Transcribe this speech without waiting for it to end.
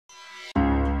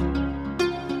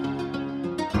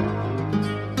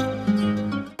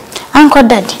Uncle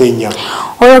Daddy. Enya.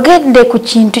 Oyogedde ku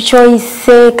kintu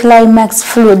kyoyise climax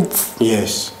fluids.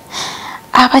 Yes.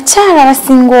 Abakyala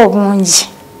basinga obungi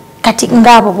kati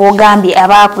ngabo bogambye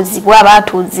abakuzibwa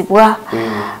abatuzibwa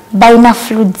balina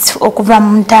fluids okuva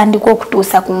mu ntandiko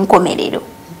okutuusa ku nkomerero.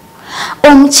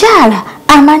 Omukyala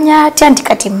amanya atya nti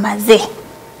kati mmaze?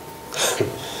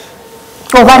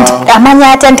 Oba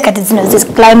amanya atya nti kati zino zi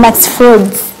climax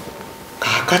fluids?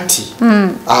 Kakati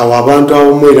awo abantu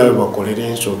abomwera bakolera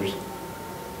ensobi.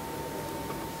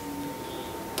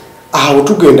 Awo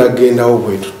tugenda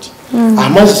bwe tuti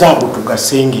amazzi ago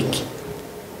tugasengeke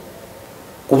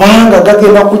kubanga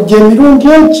gagenda kujja emirundi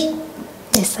egi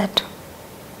esatu.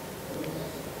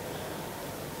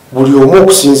 Buli omu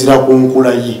okusinzira ku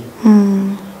nkula ye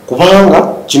kubanga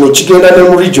kino kigenda ne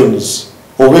mu regions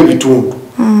oba ebitundu.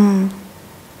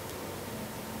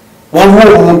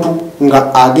 Waliwo omuntu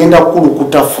nga agenda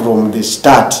kulukuta from the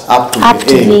start up to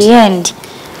the end.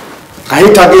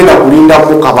 Kayita agenda kulinda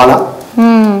mu kabala.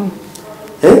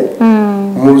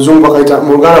 Muluzungu bakaita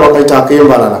mu Luganda bakaita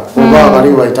akembalala oba abali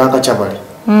bayita akacabali.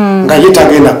 Nga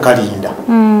yetagenda kalinda.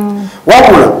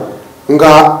 Wabula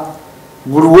nga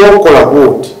buli wokola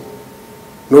bwoti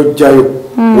nojjayo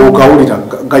wogawulira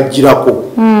gajjirako.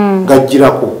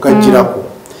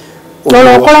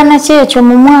 Olokola nakyo ekyo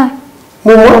mumwa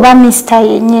oba Mr.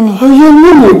 yennyini.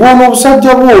 Yennyini bw'ono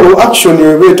obusajja bw'olwo action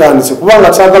eba etandise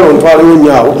kubanga saagala ontwaleyo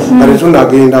nyaawo nga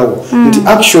tetunagendawo nti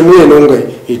action eno nga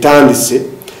etandise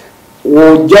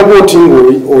wojja bwoti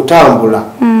ng'otambula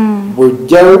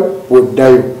bwojjayo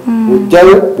bwoddayo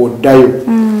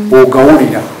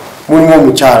ogawulira mulimu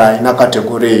omukyala alina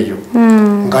kategore eyo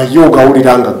nga ye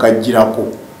ogawulira nga gajjirako.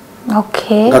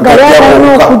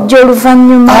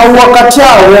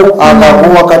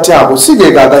 Wakati awo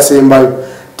sigeega agasembayo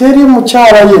teri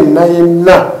mukyala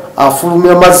yenna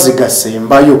afulumya amazzi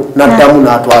gasembayo n'addamu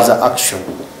n'atwaza action.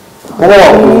 Oba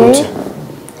wakuutya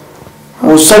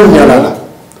osanyalala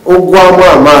ogwamu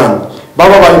amaanyi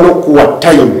baba balina okuwa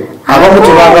time abamu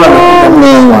tebaagala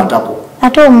nakukwatako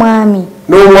ate omwami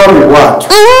n'omwami bwatyo.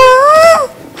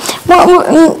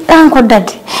 Uncle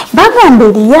Daddy bagamba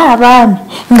eriyo abaami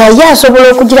nga ye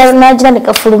asobola okugira n'agira ne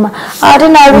kafuluma ate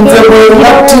nze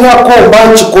bwengattirako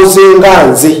mba nkikoze nga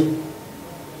nze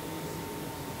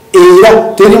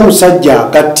era teri musajja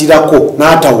agattirako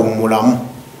n'atawummulamu.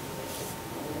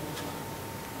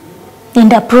 In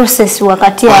the process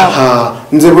wakati awo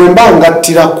nze bwe mba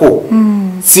ngattirako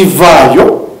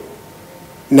sivaayo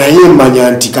naye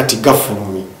manya nti kati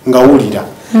gafulumye ngawulira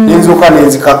nenzoka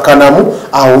nenzikakkanamu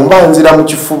awo mba nzira mu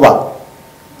kifuba.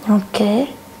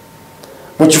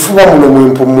 Mu kifuba muno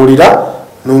mwempumulira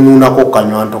n'onuunako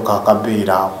kanywanto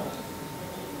kakabeera awo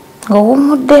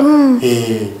ng'owumuddemu.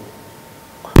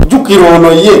 Jjukira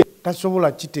ono ye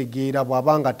tasobola kitegeera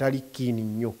bw'abanga tali kiini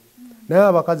nnyo naye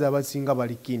abakazi abasinga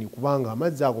bali kiini kubanga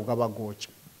amazzi ago gaba gookya.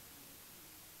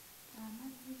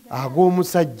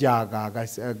 Ag'omusajja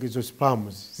ezo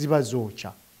spams ziba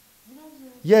zookya.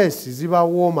 Yes, ziba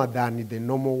warmer than the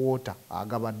normal water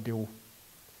agabaddewo.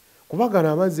 Kuba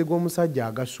gano amazzi g'omusajja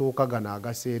agasooka gano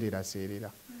agaseerera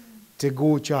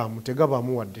tegookyamu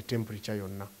tegabamu wadde temperature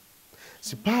yonna.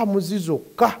 Spams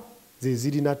zokka ze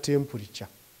zirina temperature.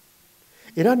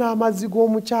 Era n'amazzi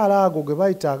g'omukyala ago ge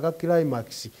bayita aga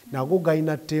climax nago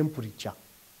galina temperature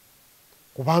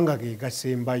kubanga ge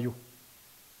gasembayo.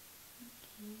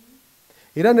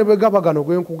 Era ne bwe gaba gano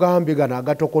gwe nkugambye gano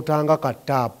agatokotanga ka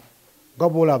taapu nga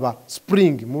bw'olaba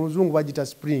spring mu luzungu bagita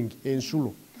spring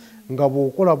ensulo nga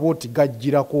bw'okola bw'oti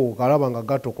gajjirako galaba nga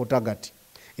gatokota gati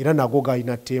era nago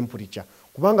galina temperature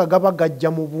kubanga gaba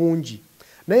gajja mu bungi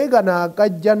naye gano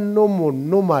agajja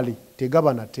normally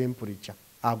tegaba na temperature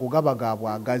ago gaba ga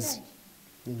bwagazi.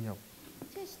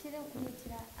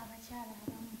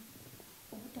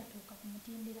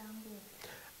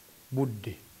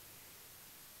 Budde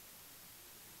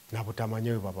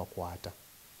nabutamanya we babakwata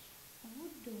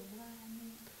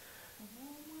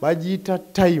bagiyita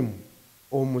time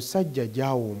omusajja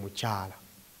gy'awa omukyala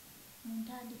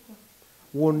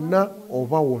wonna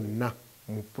oba wonna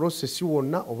mu process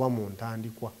wonna oba mu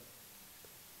ntandikwa.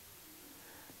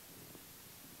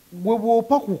 Bwe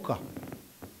bw'opakuka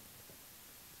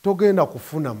togenda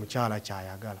kufuna mukyala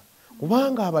kyayagala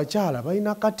kubanga abakyala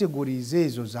balina categories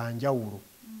ezo za njawulo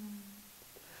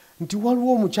nti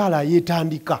waliwo omukyala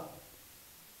yeetandika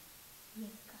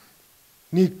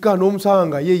nekka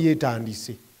n'omusanga ye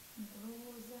yeetandise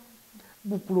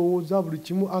bukulowooza buli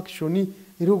kimu action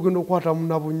era ogenda okwata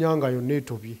munabunyanga yonna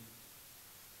etobye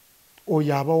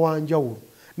oyo aba wanjawulo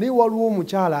naye waliwo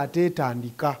omukyala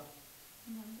ateetandika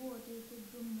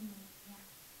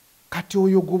kati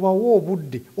oyo gobawo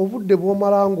obudde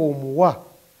bw'omala ng'omuwa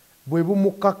bwe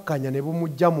bumukakkanya ne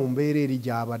bumujja mu mbeera eri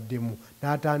gy'abaddemu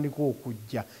n'atandika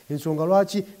okujja. Ensonga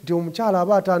lwaki nti omukyala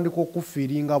aba atandika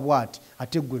okufiiringa bw'ati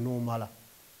ate gwe n'omala.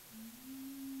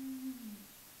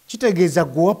 Kitegeeza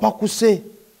gwe wapakuse.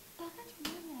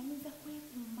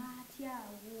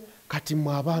 Kati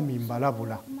mwe abaami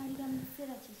mbalabula.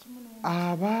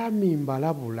 Abaami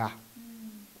mbalabula.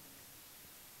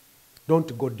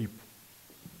 Don't go deep.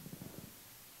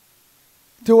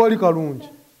 Tewali kalungi.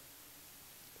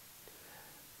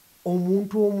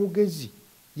 Omuntu omugezi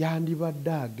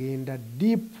yandibadde agenda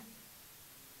deep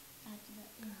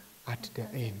at the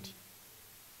end.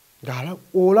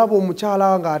 Olaba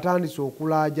omukyala ng'atandise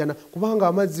okulaajana kubanga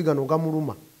amazzi gano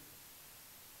gamuluma.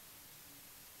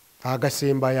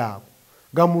 Agasembayo ago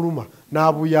gamuluma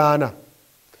n'abuyaana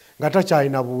nga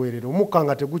takyalina buweerero, omukka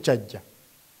nga tegukyajja.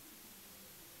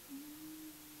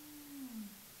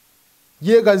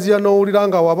 Yeegaziya n'owulira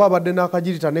nga waba abadde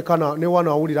n'akagirita ne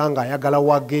wano awulira nga ayagala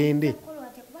wagende.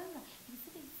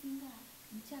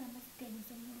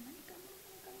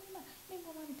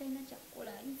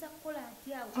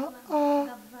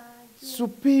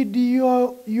 Supiidi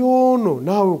y'ono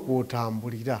naawe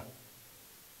kw'otambulira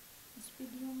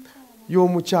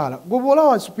y'omukyala. Gwe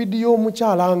bw'olaba supiidi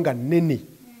y'omukyala nga nnene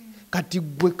kati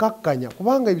gwe kakkanya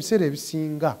kubanga ebiseera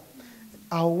ebisinga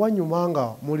awo wanyuma nga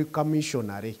muli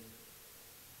kamissionary.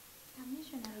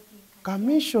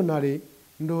 Kamissionary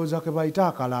ndowooza ke bayita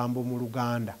akalambo mu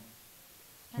Luganda.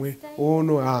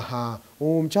 Ono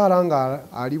omukyala nga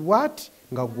ali bw'ati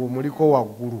nga gwe omuliko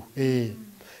waggulu.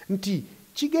 Nti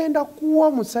kigenda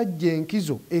kuwa musajja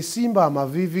enkizo esimba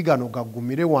amaviivi gano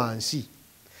gaggumire wansi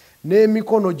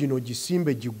n'emikono gino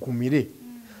gisimbe giggumire.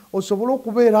 Osobola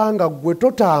okubeera nga gwe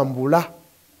totambula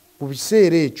ku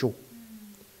biseera ekyo.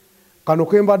 Kano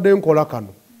ke mbadde nkola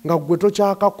kano nga gwe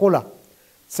tokyakakola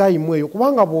sayimu eyo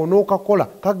kubanga bw'onookakola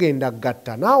kagenda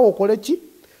gatta naawe okole ki?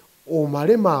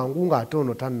 Omale mangu ng'ate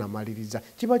ono tannamaliriza.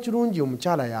 Kiba kirungi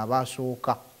omukyala yaba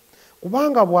asooka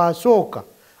kubanga bw'asooka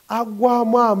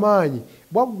aggwamu amaanyi,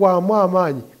 bwaggwamu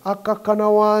amaanyi akakkana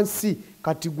wansi.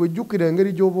 Kati gwe jjukira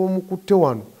engeri gy'oba omukutte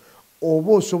wano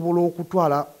oba osobola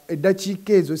okutwala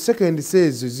eddakiika ezo sekendi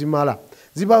ezo zimala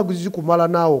ziba zikumala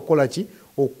naawe okola ki?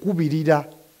 Okubirira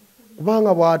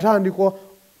kubanga bw'atandika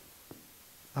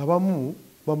abamu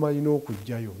bamalina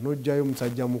okujjayo n'ojjayo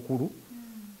musajja mukulu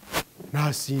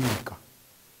n'asindika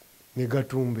ne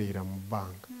gatumbeera mu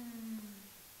bbanga.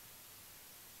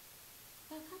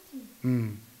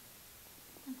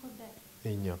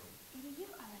 Ennyama eriyo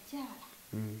abakyala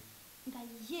nga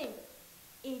ye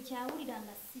ekyawulira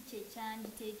nga si kye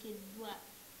kyanditeekeddwa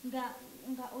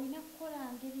nga olina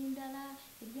kukola ngeri ndala.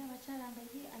 Eriyo abakyala nga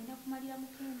ye alina kumalira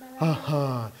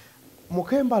mukembalala.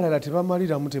 Mukembalala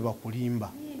tebamaliramu tebakulimba.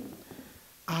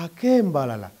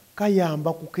 Akembalala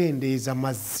kayamba kukendeeza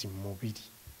mazzi mu mubiri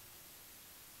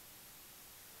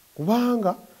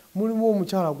kubanga mulimu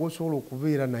omukyala gw'osobola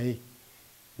okubeera naye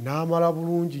n'amala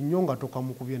bulungi nnyo nga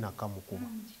tokamukubye nakamukuba.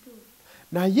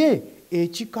 Naye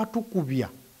ekikatukubya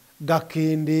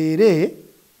gakendeere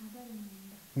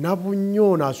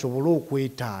nabunnyono asobole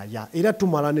okwetaaya era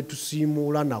tumala ne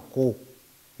tusiimuula nako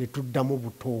ne tuddamu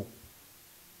buto.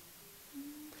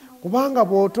 Kubanga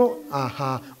bw'oto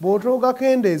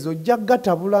ogakendeeza ojja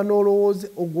gatabula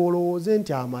ogwolowooze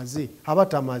nti amaze aba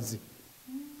tamaze.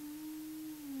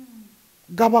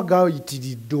 Gaba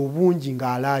gayitiridde obungi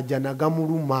ng'alaajana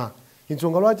gamuluma.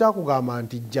 Ensonga lwaki akugamba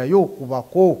nti jjayo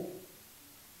okubako.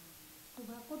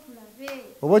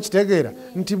 Oba okitegeera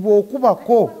nti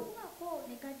bw'okubako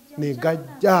ne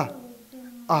gajja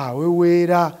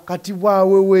aweweera. Kati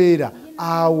bw'aweweera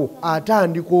awo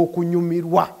atandika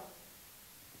okunyumirwa.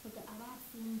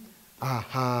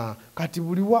 Kati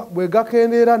bwe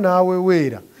gakendeera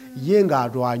n'aweweera ye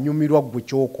ng'atwanyumirwa gwe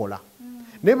kyokola.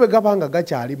 Naye bwe gaba nga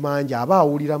gakyali mangi aba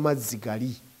awulira mazzi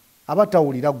gali aba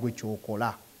tawulira gwe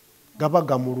kyokola gaba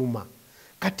gamuluma.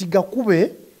 Kati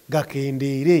gakube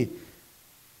gakendeere.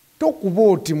 Tokuba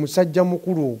oti musajja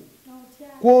mukulu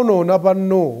kwonoona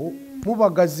banno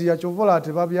mubagaziya kyovola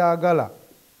tebabyagala.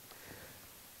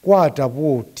 Kwata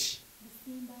bwoti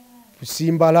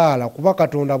kusimbalaala kuba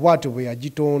Katonda bw'ati bwe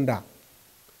yagitonda.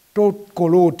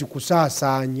 Tokola oti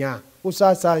kusaasaanya.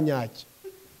 Osaasaanya ki?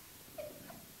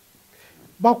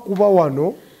 Bakuba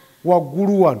wano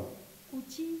waggulu wano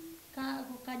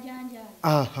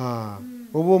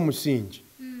oba omusingi.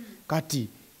 Kati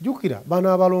jjukira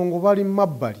bano abalongo bali mu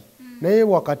mabbali naye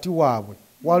wakati waabwe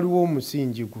waliwo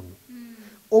omusingi guno.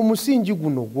 Omusingi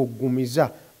guno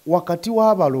gw'oggumiza wakati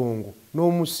w'abalongo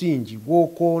n'omusingi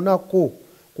gw'okoonako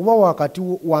kuba wakati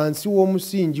wansi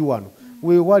w'omusingi wano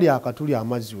weewali akatuli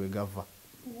amazzi we gava.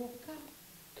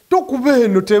 Tokuba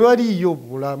eno tebaliiyo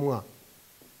bulamwa.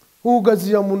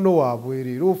 ugaziya munno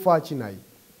wabwerera ofa kinayi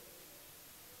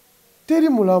teri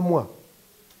mulamwa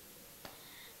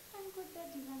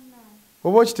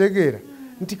oba okitegeera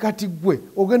nti kati gwe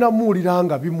ogenda muwulira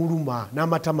nga bimuluma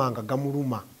n'amatama nga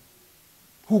gamuluma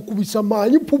okubisa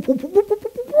maanyi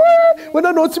wena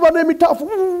n'osiba n'emitaafu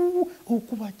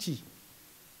okuba ki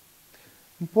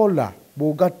mpola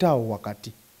bw'ogattaawo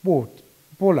wakati bw'oti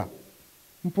mpola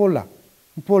mpola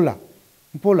mpola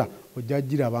mpola ojja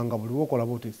girabanga buli wokola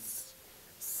bw'oti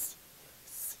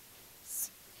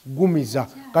gumiza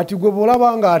kati gwe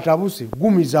bw'olaba nga atabuse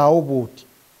gumizaawo bw'oti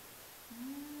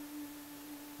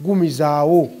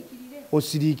gumizaawo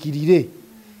osiriikirire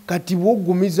kati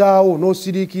bw'ogumizaawo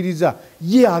n'osiriikiriza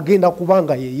ye agenda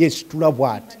kubanga ye yeesitula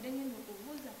bw'ati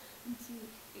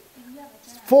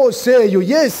force eyo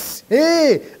yes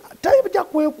tajja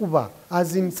kwekuba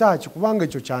azinsaaki kubanga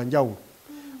ekyo kyanjawulo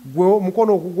gwe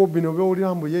omukono ogugwo bino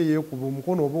byowulira mbu ye yeekuba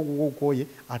omukono oba ogugwo okoye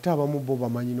ate abamu bo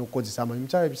bamanyi n'okukozesa amanyi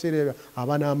mukyala ebiseera ebyo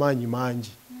aba n'amaanyi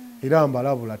mangi era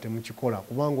mbalabula temukikola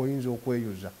kubanga oyinza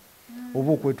okweyoza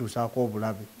oba okwetuusaako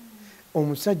obulabe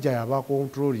omusajja yaba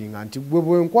controllinga nti gwe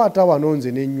bwenkwata wano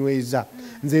nze nenyweza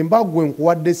nze mba gwe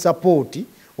nkuwadde sapooti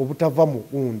obutava mu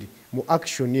gundi mu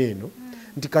action eno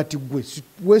nti kati gwe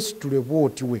weesitule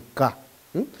bwoti wekka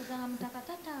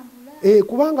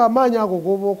kubanga amaanyi ago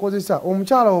goba okozesa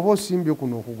omukyala oba osimbye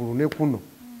kuno okugulu ne kuno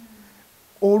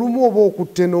olumu oba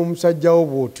okutte n'omusajjawo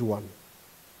bwoti wano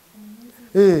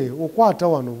okwata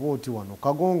wano bwoti wano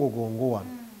kagongogongo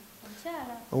wano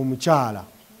omukyala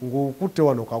ng'okutte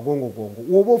wano kagongogongo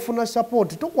woba ofuna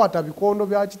sapooti tokwata bikondo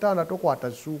bya kitanda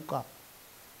tokwata ssuuka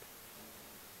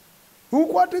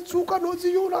okwata essuuka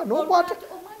n'oziyula n'okwata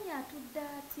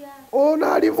ono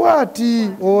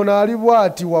ali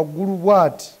bw'ati waggulu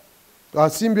bw'ati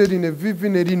asimbye lino evvivi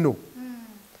ne lino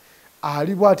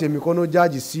ali bw'ati emikono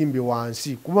gyagisimbye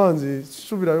wansi kuba nze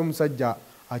sisubirayo omusajja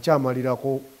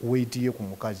akyamalirako weiti ye ku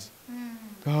mukazi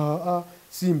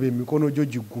simba emikono gyo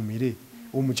giggumire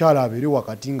omukyala abeere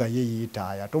wakati nga ye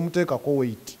yeetaaya tomuteekako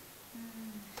weiti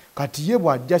kati ye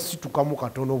bw'ajja situkamu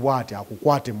katono bw'ati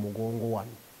akukwate mugongo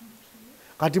wano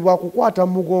kati bw'akukwata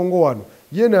mugongo wano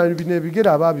ye bino ebigere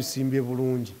aba abisimbye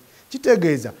bulungi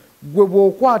kitegeeza gwe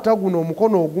bw'okwata guno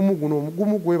omukono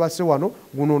ogumu gwebase wano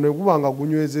guno ne guba nga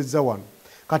gunywezezza wano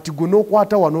kati gwe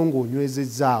n'okwata wano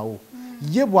ng'onywezezaawo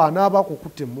ye bw'anaaba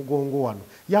akukutte mugongo wano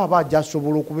ye aba ajja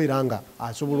asobola okubeera nga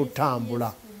asobola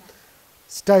otambula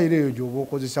sitayiro eyo gy'oba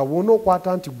okozesa wona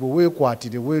okwata nti gwe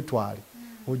weekwatire weetwale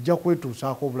ojja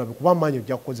kwetuusaako obulabe kuba amaanyi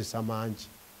ojja kukozesa mangi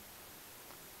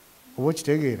oba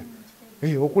okitegeera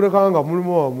okuleka nga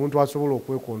mulimu omuntu asobola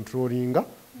okwekontrolinga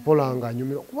mpola nga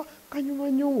anyumira kuba kanyuma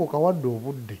nnyo ng'okawadde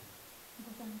obudde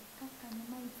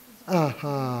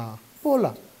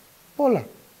pola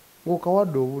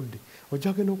ng'okawadde obudde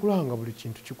ojja genda okulaba nga buli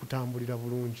kintu kikutambulira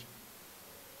bulungi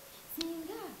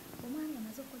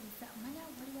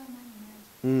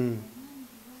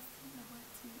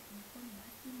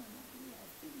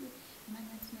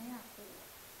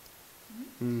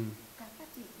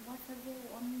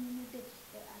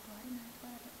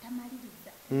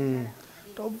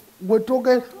gwe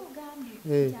togenda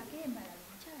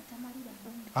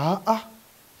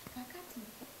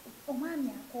omwami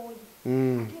akooye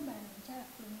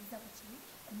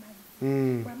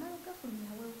bwamala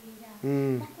ogafulumya wewulira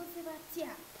bakoze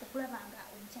batya okulaba nga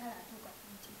omukyala atuuka ku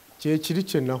ntikko kyekiri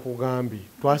kye nakugambye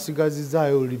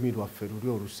twasigazizaayo olulimi lwaffe luli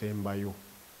olusembayo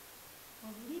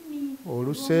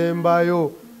olusembayo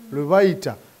lwe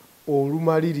bayita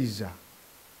olumaliriza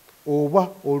oba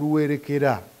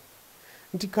oluwerekera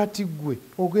nti kati gwe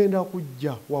ogenda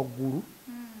kujja waggulu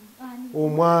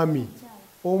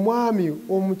omwami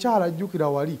omukyala ajjukira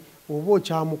wali oba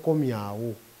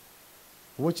okyamukomyawo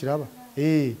oba okiraba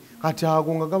kati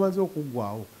ago nga gamaze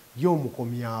okuggwawo ye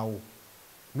omukomyawo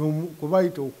kwe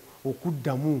bayita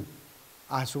okuddamu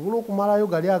asobole okumalayo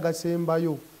gali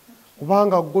agasembayo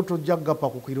kubanga go tojja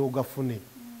gapakukira ogafune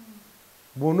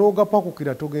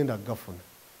bw'onoogapakukira togenda gafuna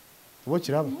oba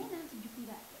okiraba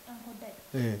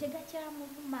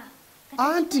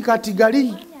anti kati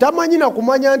gali tamanyi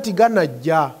nakumanya nti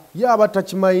ganajja ye aba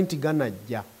takimanyi nti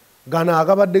ganajja gano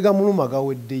agabadde gamuluma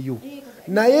gaweddeyo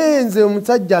naye nze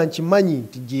omusajja nkimanyi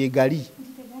nti gyegali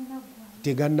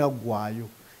tegannaggwayo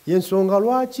yensonga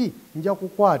lwaki nja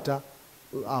kukwata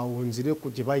awo nzire ku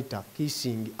gye bayita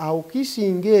kisingi awo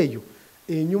kisingi eyo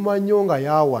enyuma nnyo nga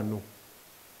yawano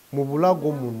mu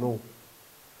bulago muno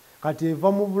kati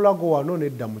eva mu bulago wano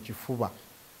nedda mu kifuba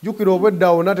jjukira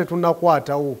obwedda wonna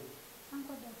tetunnakwatawo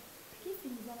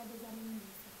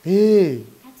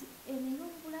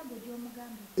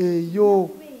eyo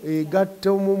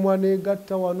egatta omumwa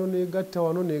negatta wano negatta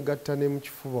wano negatta ne mu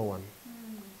kifuba wano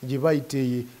gye bayita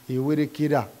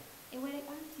ewerekera.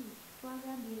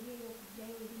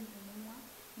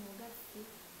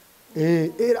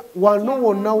 Era wano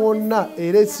wonna wonna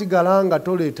era esigala nga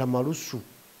toleeta malusu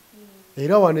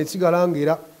era wano esigala nga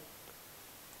era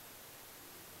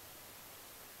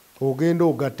ogenda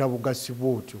ogatta bugasi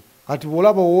bwotyo. Kati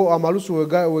bwolaba amalusu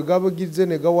wegabugize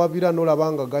ne gawabira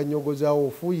n'olaba nga ganyogozaawo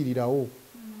ofuuyirirawo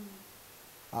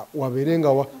wabeere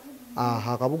nga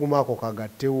akabuguma ako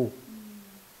kagattewo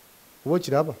oba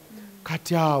okiraba.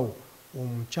 Kati awo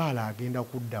omukyala agenda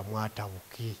kuddamu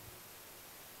atabuke.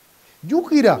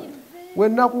 Jjukira we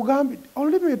nakugambye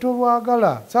olulimi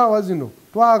tolwagala saawa zino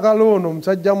twagala ono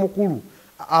omusajja mukulu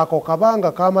ako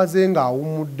kabanga kamaze nga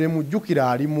awumuddemu.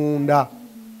 Jjukira ali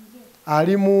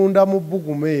munda mu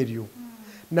bbuguma eryo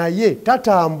naye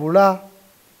tatambula.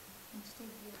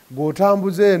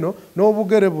 G'otambuza eno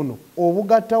n'obugere buno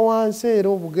obugatta wansi era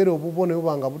obugere obubone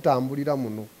buba nga butambulira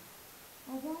muno.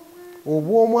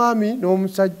 Obw'omwami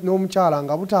n'omukyala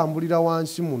nga butambulira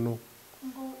wansi muno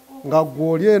nga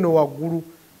gw'oli eno waggulu.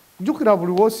 Jjukira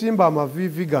buli w'osimba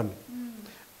amaviivi gano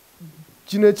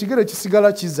kino ekigere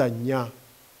kisigala kizannya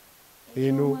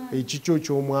eno ekikyo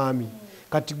ky'omwami.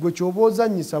 Kati gwe ky'oba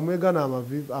ozannyisa mwegana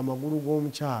amagulu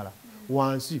g'omukyala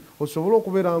wansi osobola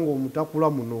okubeera nga omutakula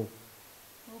muno.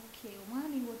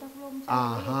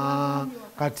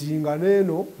 Kati nga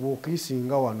neeno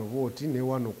bw'okiisinga wano bw'oti ne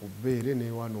wano ku bbeere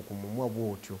ne wano ku mumwa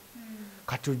bw'otyo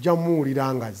kati ojja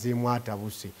muwulira nga azzeemu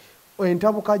atabuse.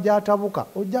 Entabuka gy'atabuka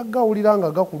ojja gawulira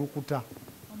nga gakulukuta.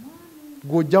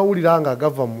 G'ojja wulira nga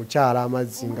gava mu mukyala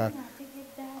amazzi nga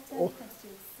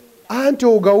anti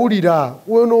ogawulira.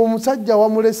 Weno omusajja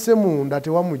wamulesse munda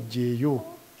tewamuggyeeyo.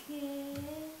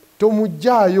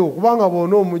 Tomuggyaayo kubanga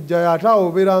bw'ona omugjayo ate awo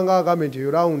obeera nga agambe nti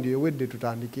eyo rawundi ewedde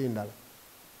tutandike endala.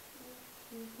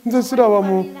 Nze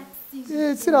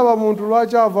siraba muntu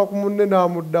lwaki ava ku munne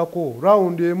n'amuddako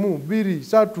rawundi emu bbiri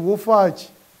ssatu ofaaki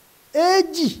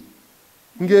egi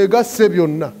ng'egasse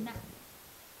byonna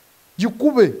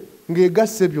gikube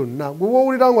ng'egasse byonna. Gwe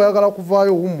wowulira ng'oyagala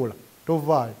kuvaayo owummula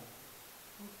tovaayo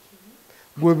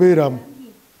gwe beeramu.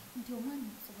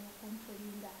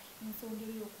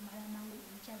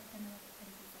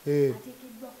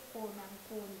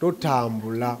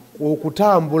 Totambula.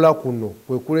 Okutambula kuno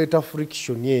kwe kuleeta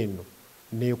friction eno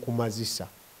n'ekumazisa.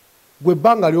 Gwe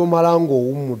ebbanga ly'omala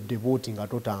ng'owummudde bw'oti nga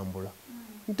totambula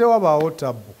tewabaawo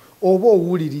tabbu. Oba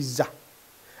owuliriza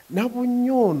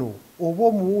nabunnyo oba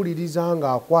omuwuliriza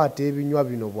ng'akwata ebinywa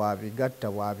bino bw'abigatta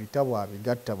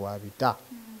bw'abita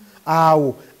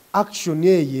awo action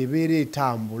eyo ebeera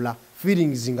etambula.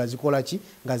 Feelings nga zikola ki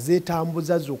nga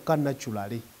zeetambuza zokka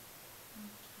naturally.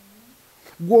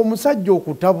 Gwe omusajja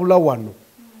okutabula wano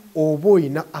oba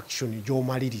oyina action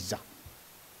gy'omaliriza.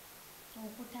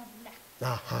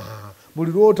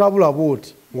 Buli lw'otabula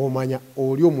bw'oti ng'omanya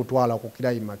oli omutwala ku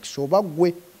climax oba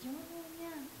gwe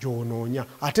gy'onoonya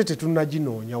ate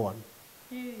tetunnaginoonya wano.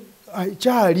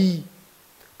 Kyali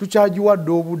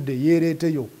tukyagiwadde obudde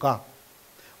yeereete yokka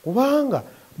kubanga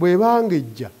bw'ebanga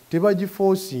ejja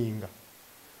tebagifoosinga.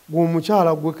 Gwe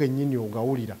omukyala gwe kennyini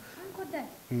ogawulira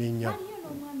nenya.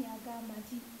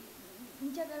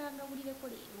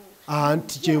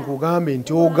 Anti kyenkugambe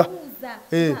nti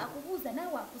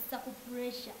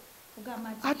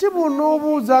ate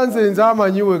bw'onoobuuza nze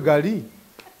amanyi we gali.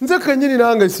 Nze kennyini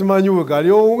nange simanyi we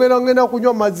gali. Ngenda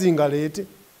kunywa mazzi ngaleete.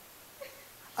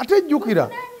 Ate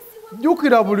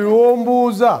jjukira buli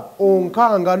lw'ombuuza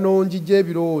onkanga n'onjija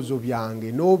ebirowoozo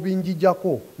byange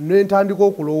n'obinjijako ne ntandika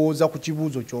okulowooza ku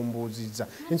kibuuzo ky'ombuuzizza.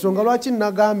 Ensonga lwaki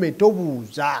nagambe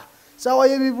tobuuza. Ssaawa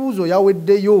y'ebibuuzo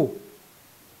yaweddeyo.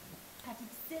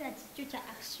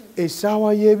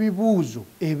 Essaawa y'ebibuuzo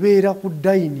ebeera ku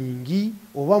dayiningi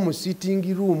oba mu sitting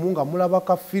room nga mulaba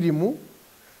ka firimu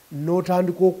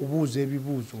n'otandika okubuuza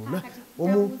ebibuuzo.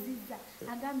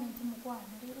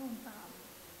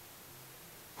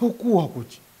 Okuwa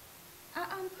kuki?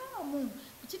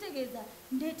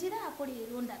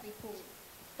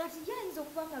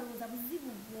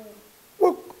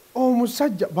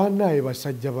 Omusajja bannaye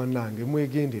basajja bannange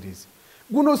mwegendereze.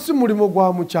 Guno si mulimo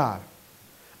gwa mukyala.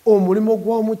 Omulimu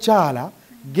gw'omukyala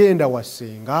genda wa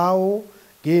ssengaawo,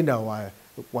 genda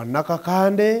wa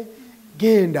nakakande,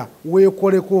 genda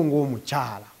weekoleko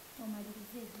ng'omukyala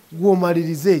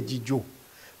gw'omalirize egigyo.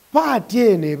 Paati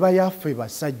eno eba yaffe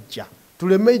basajja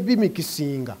tuleme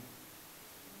bimikisinga.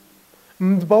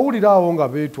 Mbawulira awo nga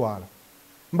beetwala,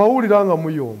 mbawulira nga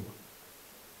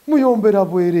muyombera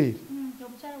bwereere.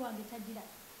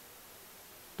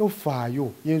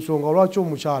 Tofaayo y'ensonga lwaki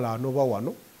omukyala anoba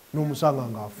wano n'omusanga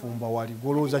ng'afumba wali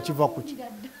golooza kiva ku ki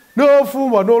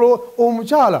n'ofumba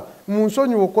omukyala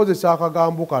munsonyiwa okukozesa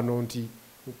akagambo kano nti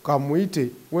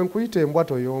kamuyite wenkuyita embwa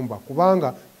toyomba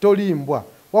kubanga toli mbwa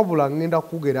wabula ngenda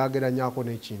kugeraageranyako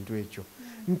n'ekintu ekyo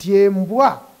nti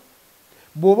embwa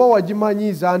bw'oba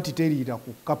wagimanyiiza nti teriira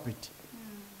ku kapeti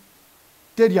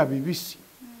terya bibisi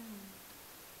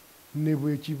ne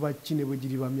bwekiba ki ne bwe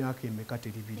giriba myaka emeka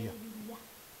teribirya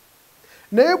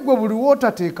naye gwe buli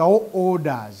wootateekawo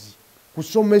orders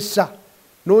kusomesa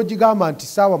n'ogigamba nti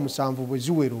saawa 7 bwe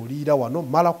ziwera oliira wano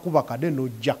mala kuba kade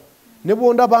n'ojja ne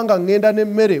bw'ondaba nga ŋŋenda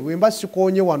n'emmere bwe mba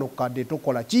sikoonye wano kadde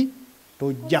tokola ki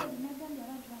tojja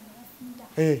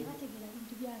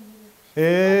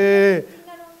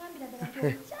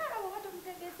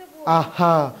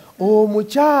aha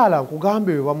omukyala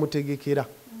nkugambe bwe bamutegekera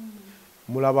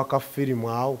mulaba ka firimu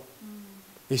awo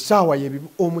essaawa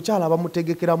omukyala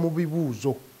bamutegekera mu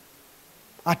bibuuzo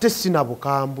ate sina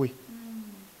bukambwe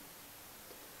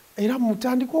era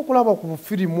mutandika okulaba ku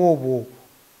bufirimu obwo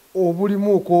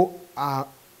obulimuuko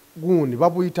gundi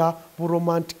babuyita bu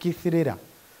romantic thriller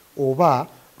oba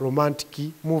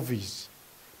romantic movies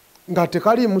nga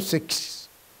tekaliimu sex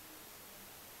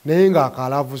naye nga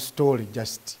love story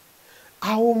just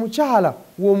awo omukyala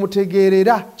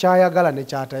w'omutegeerera kyayagala ne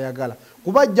kyatayagala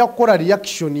kuba ajja kukola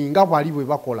reaction nga bwali bwe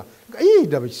bakola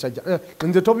daba ekisajja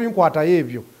nze tobinkwatayo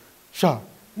ebyo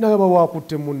naba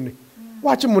waakutte munne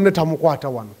waki munne tamukwata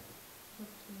wano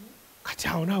kati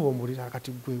awo naawe ombulira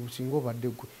kati gwe singa obadde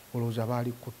gwe olowooza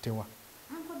baali kuttewa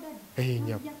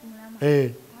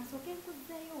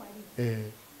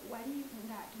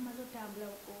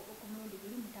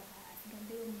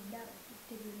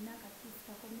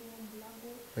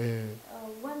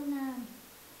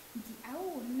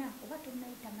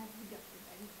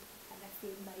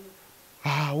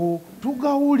awo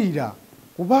tugawulira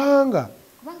kubanga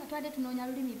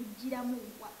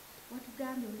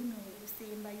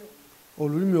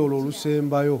olulimi olwo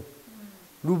olusembayo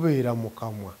lubeera mu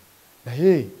kamwa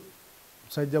naye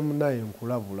musajja munaye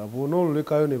nkulabula bw'ona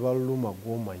olulekayo ne baluluma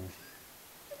gw'omanyi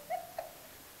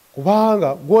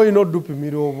kubanga gw'olina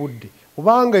oddupimira obudde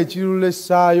kubanga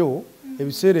ekirulesaayo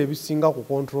ebiseera ebisinga ku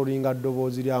kontrolinga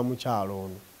ddoboozi lya mukyalo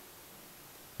ono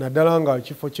naddala nga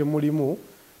ekifo kye mulimu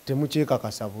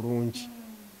temukyekakasa bulungi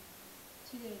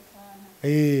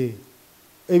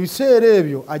ebiseera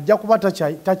ebyo ajja kuba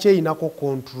takyeyinako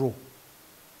kontrol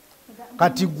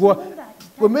kati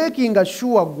gwe makinga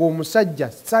sure gwe omusajja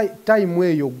time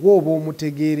eyo gwoba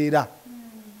omutegeerera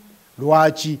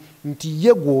lwaki nti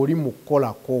ye gw'oli mu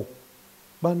kukolako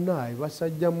bannaaye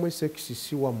basajja mmwe sekisi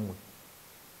si wammwe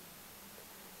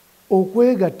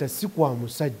okwegatta si kwa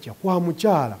musajja kwa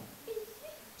mukyala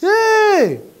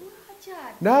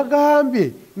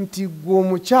n'agambye nti gwe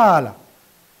omukyala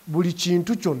buli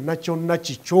kintu kyonna kyonna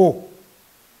kikyo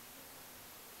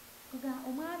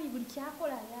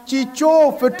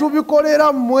kikyo ffe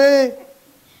tubikolera mmwe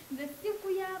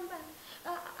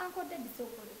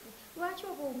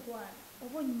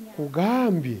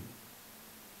kugambye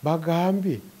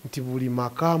bagambye nti buli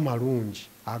maka amalungi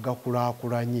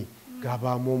agakulaakulanye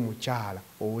gabaamu omukyala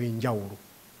ow'enjawulo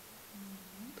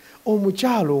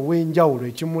omukyala ow'enjawulo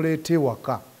ekimuleeta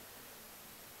ewaka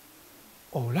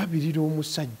olabirira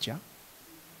omusajja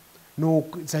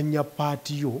n'ozannya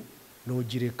paati yo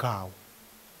n'ogireka awo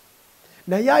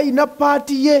naye ayina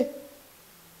paati ye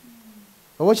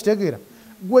oba kitegeera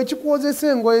gwe ekikwozesa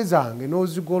engoye zange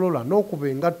n'ozigolola n'okuba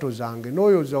engatto zange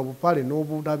n'oyoza obupale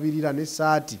n'obulabirira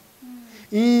n'essaati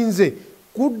nze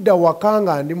kudda waka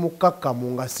nga ndi mukkakkamu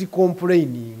nga si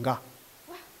complaininga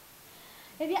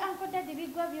ebya ankodadi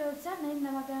bigwa byotsa naye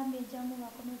nabagambye ejamu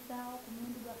bakomezaawo ku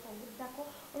mundu gwafe obuddako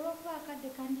olw'okuba akadde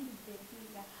kandiridde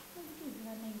ebiga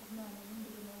muzikizira nenkumaana mundu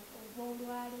guno oba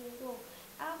olwaleero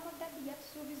ankodadi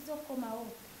yatusuubiza okukomawo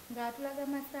ng'atulaga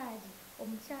masaaji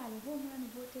omukyalo oba omwami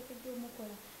bw'oteekedde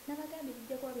omukola nabagambye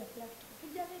bijja kuba bya practical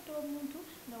tujja leeta omuntu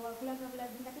nga wakulaga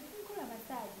bulazi nga tetumukola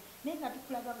masaaji naye nga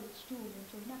tukulaga buli kitundu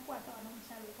nti olina kukwata wano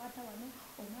omukyalo okwata wano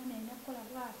omwami alina kukola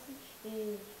bwati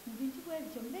mu bintu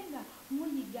bwebityo mbe nga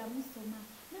muyiga musoma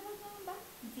nabagamba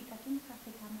nti katundu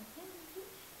kaffe kamapenzi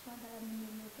twagala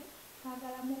munyenyeke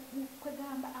twagala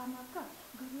kwegamba amaka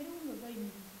gabeerewo nga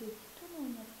gayimiridde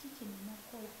tunoonya kiki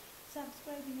kyemunakola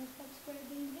subscribing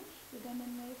Uganda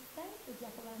lifestyle ojja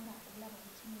kubanga obulaba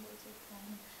bukimulo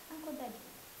ekyekifaanyi ankodadi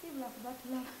sibula kuba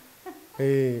tulaba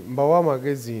mbawa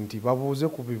amagezi nti babuuze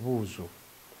ku bibuuzo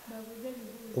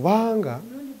kubanga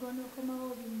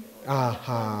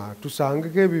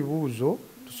tusangeko ebibuuzo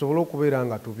tusobole okubeera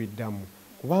nga tubiddamu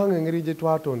kubanga engeri gye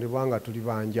twatondebwa nga tuli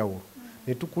banjawulo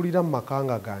ne tukulira mu maka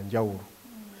nga ga njawulo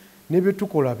ne bye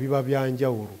tukola biba bya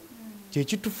njawulo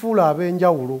kyekitufuula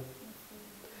ab'enjawulo.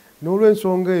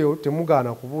 N'olw'ensonga eyo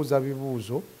temugaana kubuuza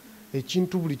bibuuzo,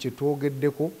 ekintu buli kye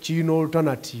twogeddeko kirina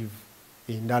alternative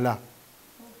endala.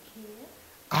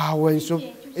 Awo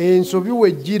ensobi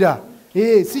wejjira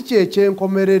si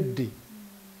kyekyenkomeredde.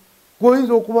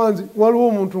 Goyinza okuba nti waliwo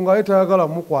omuntu nga ye tayagala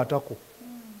mukwatako,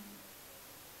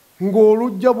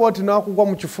 ng'olujja bw'ati n'akugwa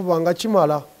mu kifuba nga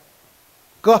kimala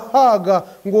kahaaga,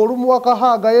 ng'olumuwa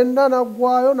kahaaga yenna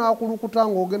naggwayo n'akulukuta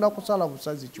ng'ogenda kusala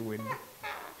busazi kiwedde.